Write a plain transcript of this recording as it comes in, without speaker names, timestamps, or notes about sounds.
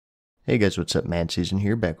Hey guys, what's up? MadSeason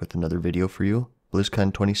here, back with another video for you.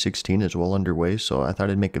 Blizzcon 2016 is well underway, so I thought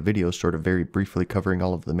I'd make a video sort of very briefly covering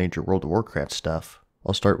all of the major World of Warcraft stuff.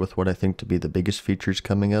 I'll start with what I think to be the biggest features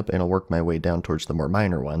coming up, and I'll work my way down towards the more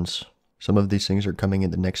minor ones. Some of these things are coming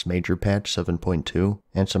in the next major patch, 7.2,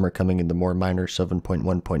 and some are coming in the more minor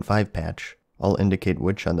 7.1.5 patch. I'll indicate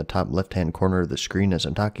which on the top left-hand corner of the screen as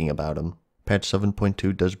I'm talking about them. Patch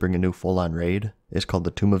 7.2 does bring a new full-on raid. It's called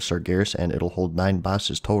the Tomb of Sargeras, and it'll hold 9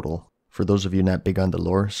 bosses total. For those of you not big on the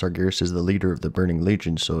lore, Sargeras is the leader of the Burning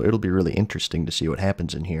Legion, so it'll be really interesting to see what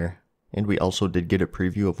happens in here. And we also did get a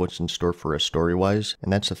preview of what's in store for us story-wise,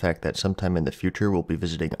 and that's the fact that sometime in the future we'll be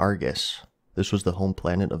visiting Argus. This was the home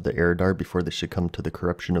planet of the Eredar before they succumbed to the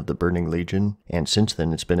corruption of the Burning Legion, and since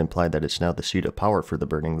then it's been implied that it's now the seat of power for the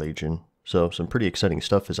Burning Legion. So some pretty exciting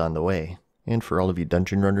stuff is on the way. And for all of you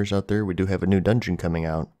dungeon runners out there, we do have a new dungeon coming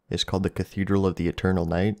out. It's called the Cathedral of the Eternal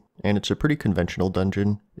Night, and it's a pretty conventional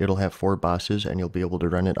dungeon. It'll have 4 bosses, and you'll be able to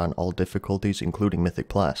run it on all difficulties, including Mythic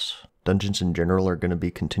Plus. Dungeons in general are going to be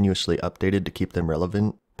continuously updated to keep them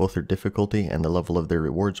relevant. Both their difficulty and the level of their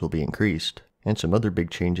rewards will be increased. And some other big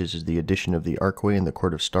changes is the addition of the Archway and the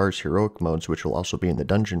Court of Stars heroic modes, which will also be in the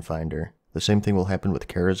Dungeon Finder. The same thing will happen with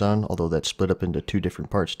Karazhan, although that's split up into 2 different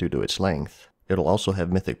parts due to its length. It'll also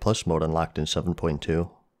have Mythic Plus mode unlocked in 7.2.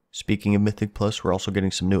 Speaking of Mythic Plus, we're also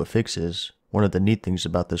getting some new affixes. One of the neat things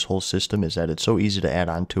about this whole system is that it's so easy to add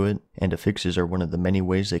on to it, and affixes are one of the many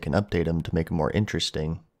ways they can update them to make them more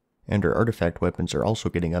interesting. And our artifact weapons are also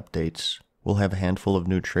getting updates. We'll have a handful of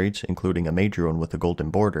new traits, including a major one with a golden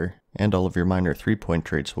border, and all of your minor 3-point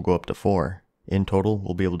traits will go up to 4. In total,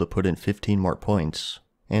 we'll be able to put in 15 more points.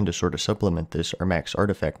 And to sort of supplement this, our max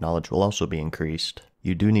artifact knowledge will also be increased.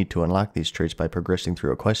 You do need to unlock these traits by progressing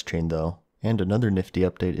through a quest chain though. And another nifty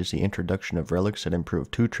update is the introduction of relics that improve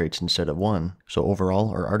 2 traits instead of 1, so overall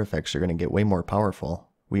our artifacts are going to get way more powerful.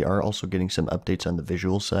 We are also getting some updates on the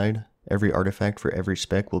visual side. Every artifact for every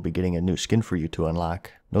spec will be getting a new skin for you to unlock.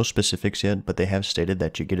 No specifics yet, but they have stated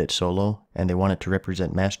that you get it solo, and they want it to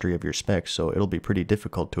represent mastery of your specs, so it'll be pretty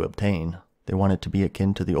difficult to obtain. They want it to be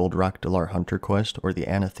akin to the old Rockdalar Hunter quest or the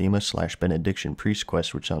Anathema/Benediction Priest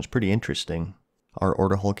quest, which sounds pretty interesting. Our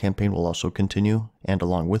Order Hall campaign will also continue, and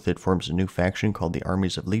along with it forms a new faction called the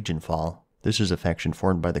Armies of Legionfall. This is a faction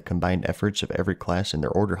formed by the combined efforts of every class in their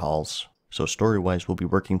Order Halls. So story-wise we'll be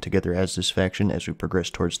working together as this faction as we progress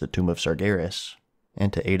towards the Tomb of Sargeras.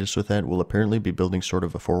 And to aid us with that, we'll apparently be building sort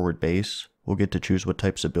of a forward base. We'll get to choose what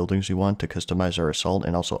types of buildings we want to customize our assault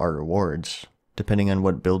and also our rewards. Depending on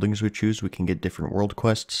what buildings we choose, we can get different world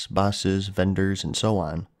quests, bosses, vendors, and so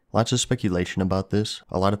on. Lots of speculation about this.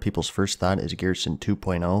 A lot of people's first thought is Garrison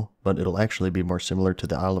 2.0, but it'll actually be more similar to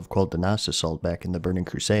the Isle of Qualdanas assault back in the Burning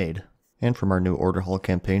Crusade. And from our new Order Hall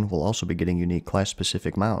campaign, we'll also be getting unique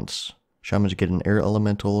class-specific mounts. Shamans get an Air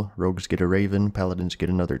Elemental, Rogues get a Raven, Paladins get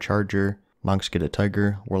another Charger, Monks get a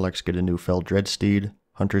Tiger, Warlocks get a new Fell Dreadsteed,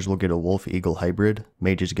 Hunters will get a Wolf-Eagle hybrid,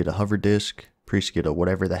 Mages get a Hover Disc, Priests get a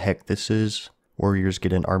whatever the heck this is, Warriors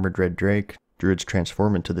get an Armored Red Drake, Druids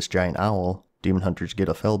transform into this giant owl, Demon Hunters get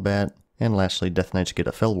a Fell Bat, and lastly Death Knights get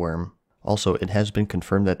a Fell Worm. Also, it has been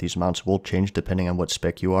confirmed that these mounts will change depending on what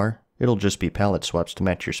spec you are. It'll just be palette swaps to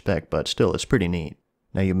match your spec, but still, it's pretty neat.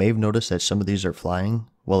 Now you may have noticed that some of these are flying.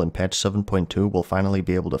 Well, in patch 7.2 we'll finally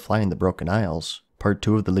be able to fly in the Broken Isles. Part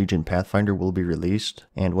 2 of the Legion Pathfinder will be released,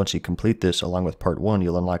 and once you complete this along with Part 1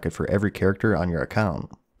 you'll unlock it for every character on your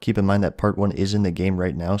account. Keep in mind that Part 1 is in the game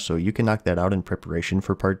right now, so you can knock that out in preparation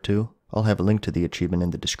for Part 2. I'll have a link to the achievement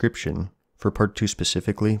in the description. For Part 2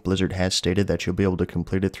 specifically, Blizzard has stated that you'll be able to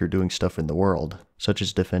complete it through doing stuff in the world, such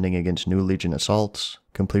as defending against new Legion assaults,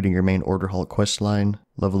 completing your main Order Hall questline,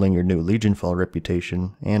 leveling your new Legionfall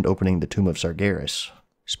reputation, and opening the Tomb of Sargeras.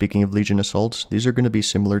 Speaking of Legion assaults, these are going to be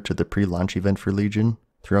similar to the pre-launch event for Legion.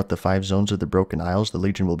 Throughout the 5 zones of the Broken Isles, the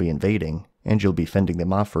Legion will be invading, and you'll be fending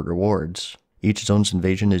them off for rewards. Each zone's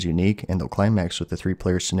invasion is unique, and they'll climax with the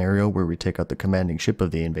 3-player scenario where we take out the commanding ship of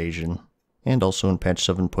the invasion. And also in patch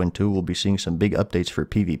 7.2 we'll be seeing some big updates for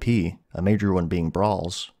PvP, a major one being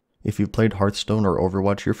brawls. If you've played Hearthstone or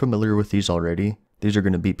Overwatch, you're familiar with these already. These are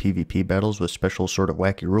going to be PvP battles with special sort of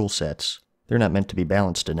wacky rule sets. They're not meant to be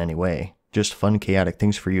balanced in any way. Just fun, chaotic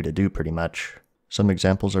things for you to do pretty much. Some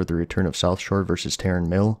examples are the return of Southshore vs Terran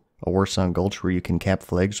Mill, a Warsong Gulch where you can cap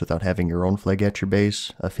flags without having your own flag at your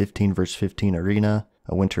base, a 15 vs 15 arena,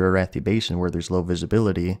 a Winter Arathi Basin where there's low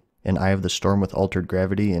visibility, an Eye of the Storm with altered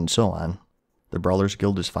gravity, and so on. The Brawlers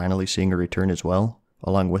Guild is finally seeing a return as well.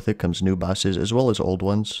 Along with it comes new bosses as well as old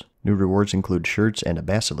ones. New rewards include shirts and a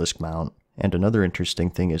Basilisk mount. And another interesting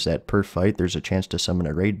thing is that per fight there's a chance to summon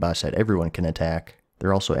a raid boss that everyone can attack.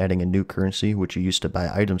 They're also adding a new currency, which you use to buy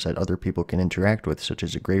items that other people can interact with, such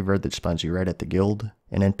as a graveyard that spawns you right at the guild,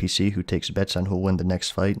 an NPC who takes bets on who'll win the next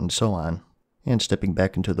fight, and so on. And stepping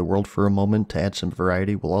back into the world for a moment to add some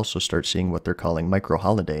variety, we'll also start seeing what they're calling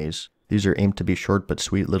micro-holidays. These are aimed to be short but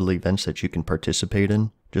sweet little events that you can participate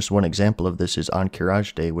in. Just one example of this is On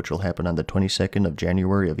Kiraj Day, which will happen on the 22nd of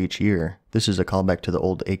January of each year. This is a callback to the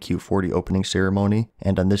old AQ40 opening ceremony,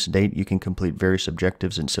 and on this date you can complete various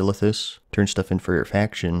objectives in Silithus, turn stuff in for your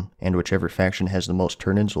faction, and whichever faction has the most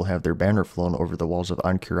turn-ins will have their banner flown over the walls of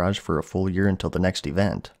On Kiraj for a full year until the next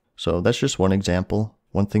event. So that's just one example.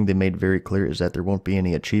 One thing they made very clear is that there won't be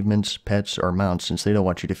any achievements, pets, or mounts since they don't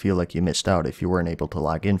want you to feel like you missed out if you weren't able to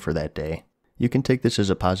log in for that day. You can take this as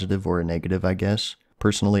a positive or a negative, I guess.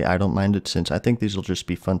 Personally, I don't mind it since I think these will just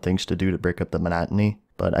be fun things to do to break up the monotony,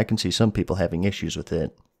 but I can see some people having issues with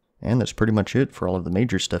it. And that's pretty much it for all of the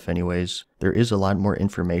major stuff anyways. There is a lot more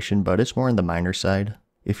information, but it's more on the minor side.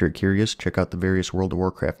 If you're curious, check out the various World of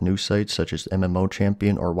Warcraft news sites such as MMO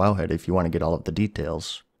Champion or Wowhead if you want to get all of the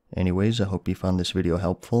details. Anyways, I hope you found this video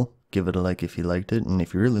helpful. Give it a like if you liked it, and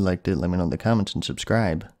if you really liked it, let me know in the comments and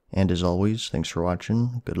subscribe. And as always, thanks for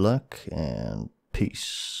watching, good luck, and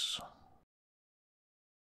peace.